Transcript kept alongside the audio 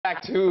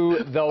back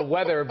to the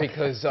weather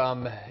because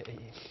I'm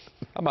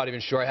not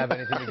even sure I have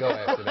anything to go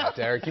after that,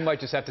 Derek. You might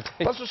just have to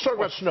take. Let's just talk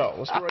about snow.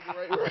 Let's go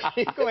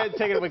right. Go ahead and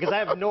take it away because I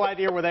have no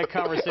idea where that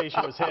conversation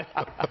was headed.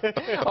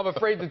 I'm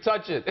afraid to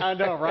touch it. I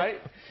know, right?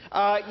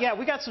 Yeah,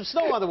 we got some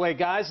snow on the way,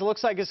 guys. It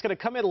looks like it's going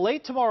to come in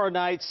late tomorrow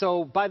night.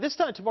 So by this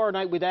time tomorrow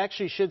night, we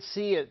actually should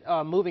see it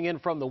moving in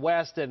from the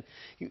west. And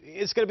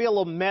it's going to be a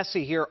little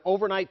messy here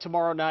overnight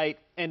tomorrow night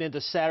and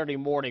into Saturday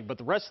morning. But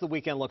the rest of the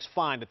weekend looks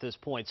fine at this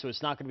point. So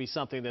it's not going to be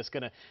something that's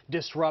going to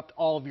disrupt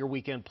all of your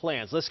weekend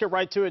plans. Let's get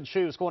right to it and show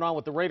you what's going on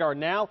with the radar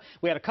now.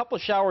 We had a couple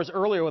of showers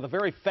earlier with a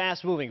very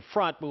fast-moving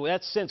front, but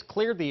that's since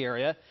cleared the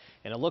area.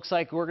 And it looks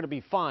like we're going to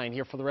be fine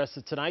here for the rest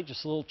of tonight,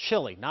 just a little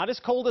chilly. Not as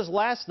cold as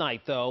last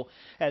night, though,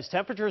 as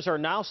temperatures are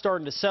now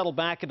starting to settle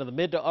back into the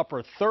mid to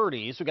upper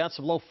 30s. We got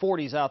some low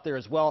 40s out there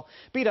as well.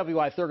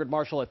 BWI Thurgood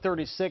Marshall at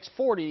 36,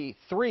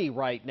 43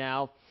 right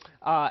now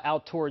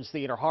out towards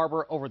the Inner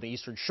Harbor. Over the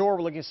Eastern Shore,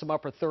 we're looking at some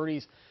upper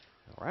 30s.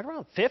 Right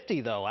around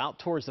 50, though, out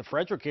towards the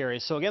Frederick area.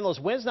 So, again, those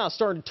winds now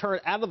starting to turn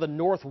out of the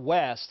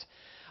northwest.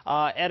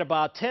 At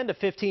about 10 to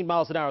 15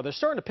 miles an hour. They're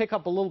starting to pick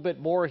up a little bit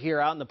more here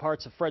out in the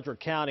parts of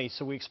Frederick County,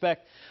 so we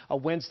expect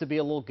winds to be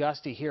a little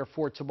gusty here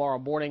for tomorrow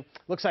morning.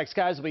 Looks like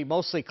skies will be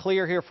mostly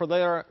clear here for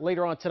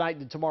later on tonight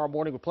and tomorrow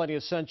morning with plenty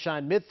of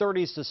sunshine.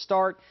 Mid-30s to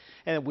start,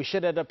 and we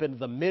should end up in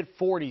the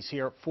mid-40s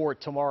here for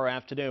tomorrow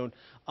afternoon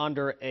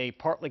under a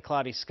partly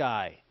cloudy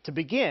sky to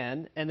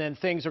begin, and then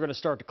things are going to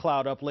start to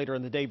cloud up later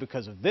in the day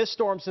because of this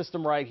storm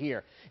system right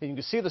here. And you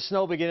can see the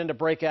snow beginning to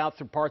break out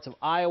through parts of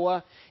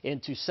Iowa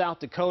into South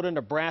Dakota,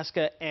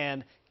 Nebraska,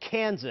 and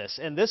Kansas.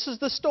 And this is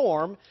the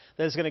storm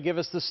that is going to give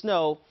us the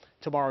snow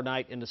tomorrow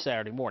night into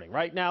Saturday morning.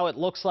 Right now, it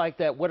looks like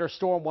that winter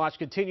storm watch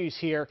continues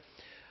here.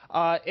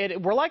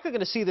 We're likely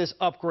going to see this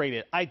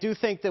upgraded. I do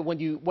think that when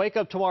you wake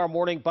up tomorrow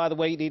morning, by the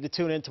way, you need to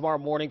tune in tomorrow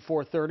morning,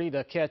 4:30,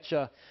 to catch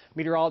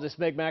meteorologist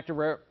Meg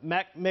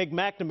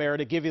McNamara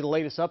to give you the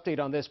latest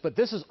update on this. But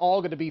this is all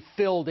going to be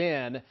filled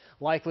in,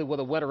 likely with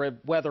a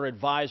weather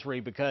advisory,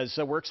 because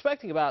we're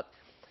expecting about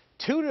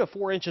 2 to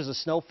 4 inches of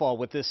snowfall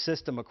with this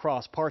system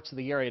across parts of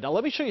the area. Now,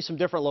 let me show you some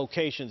different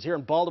locations here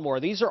in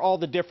Baltimore. These are all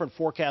the different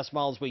forecast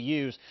models we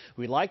use.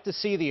 We like to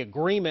see the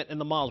agreement in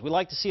the models. We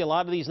like to see a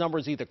lot of these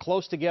numbers either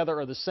close together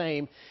or the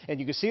same. And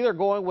you can see they're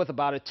going with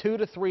about a 2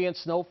 to 3 inch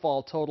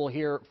snowfall total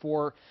here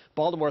for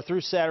Baltimore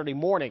through Saturday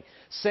morning.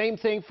 Same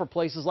thing for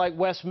places like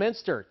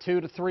Westminster.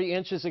 2 to 3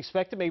 inches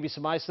expected, maybe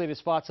some isolated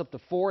spots up to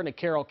 4 in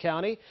Carroll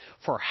County.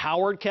 For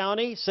Howard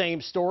County, same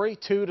story,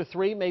 2 to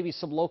 3, maybe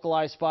some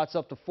localized spots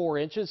up to 4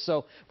 inches.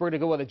 So we're going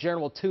to go with a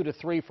general 2 to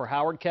 3 for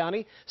Howard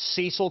County.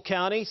 Cecil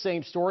County,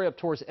 same story up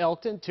towards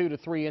Elkton, 2 to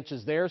 3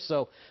 inches there.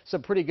 So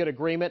some pretty good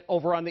agreement.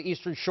 Over on the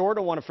Eastern Shore,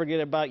 don't want to forget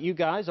about you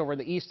guys. Over in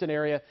the eastern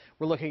area,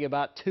 we're looking at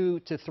about 2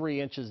 to 3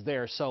 inches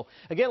there. So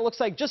again, it looks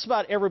like just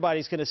about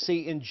everybody's going to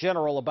see in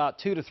general about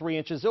 2 to 3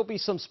 inches. There'll be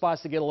some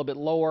spots that get a little bit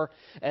lower,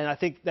 and I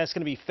think that's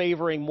going to be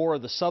favoring more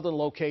of the southern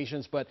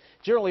locations, but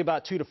generally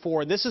about 2 to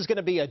 4. And this is going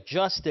to be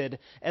adjusted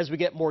as we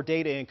get more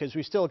data in, because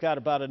we still got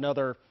about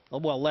another,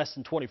 well, less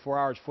than 24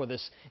 hours before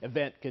this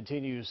event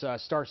continues,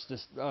 starts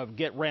to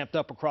get ramped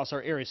up across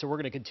our area. So we're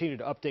going to continue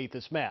to update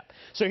this map.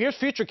 So here's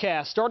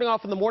Futurecast. Starting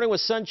off in the morning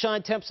with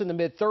sunshine, temps in the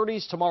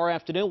mid-30s. Tomorrow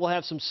afternoon, we'll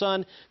have some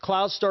sun.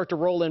 Clouds start to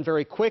roll in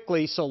very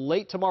quickly. So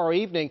late tomorrow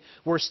evening,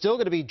 we're still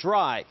going to be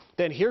dry.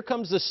 Then here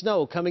comes the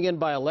snow coming in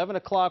by 11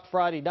 o'clock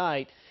Friday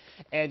night.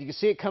 And you can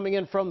see it coming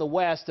in from the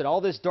west, and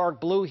all this dark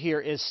blue here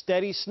is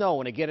steady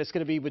snow. And again, it's going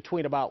to be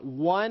between about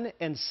 1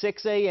 and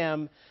 6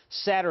 a.m.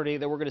 Saturday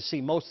that we're going to see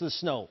most of the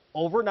snow.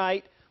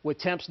 Overnight, with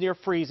temps near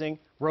freezing,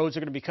 roads are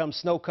going to become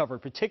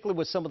snow-covered, particularly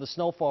with some of the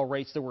snowfall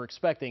rates that we're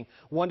expecting,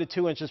 1 to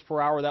 2 inches per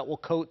hour. That will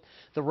coat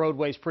the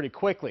roadways pretty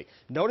quickly.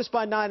 Notice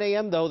by 9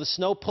 a.m., though, the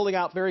snow pulling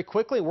out very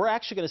quickly. We're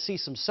actually going to see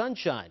some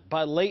sunshine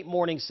by late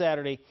morning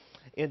Saturday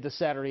into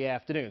Saturday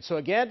afternoon. So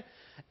again,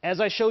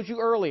 as I showed you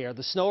earlier,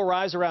 the snow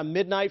arrives around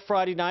midnight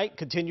Friday night,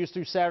 continues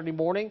through Saturday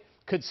morning.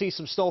 Could see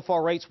some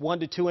snowfall rates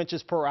 1 to 2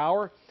 inches per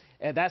hour.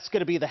 And that's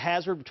going to be the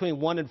hazard between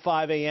 1 and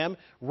 5 a.m.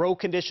 Road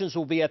conditions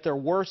will be at their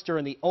worst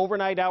during the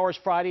overnight hours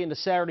Friday into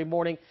Saturday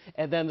morning,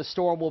 and then the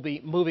storm will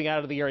be moving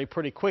out of the area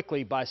pretty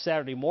quickly by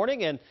Saturday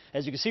morning. And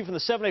as you can see from the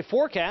 7-day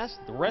forecast,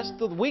 the rest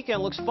of the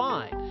weekend looks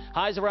fine.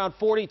 Highs around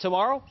 40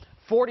 tomorrow,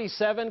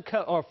 47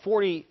 or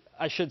 40.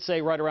 I should say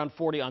right around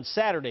 40 on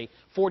Saturday,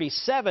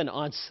 47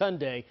 on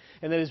Sunday.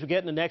 And then as we get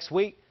into next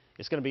week,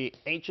 it's going to be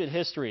ancient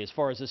history as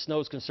far as the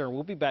snow is concerned.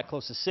 We'll be back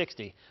close to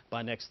 60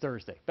 by next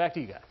Thursday. Back to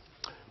you guys.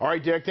 All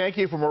right, Derek, thank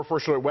you. For more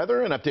First Alert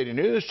weather and updated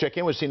news, check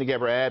in with Senior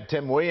Gabber Ab,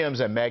 Tim Williams,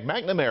 and Meg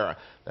McNamara.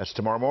 That's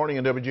tomorrow morning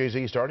on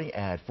WJZ starting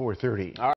at 4:30.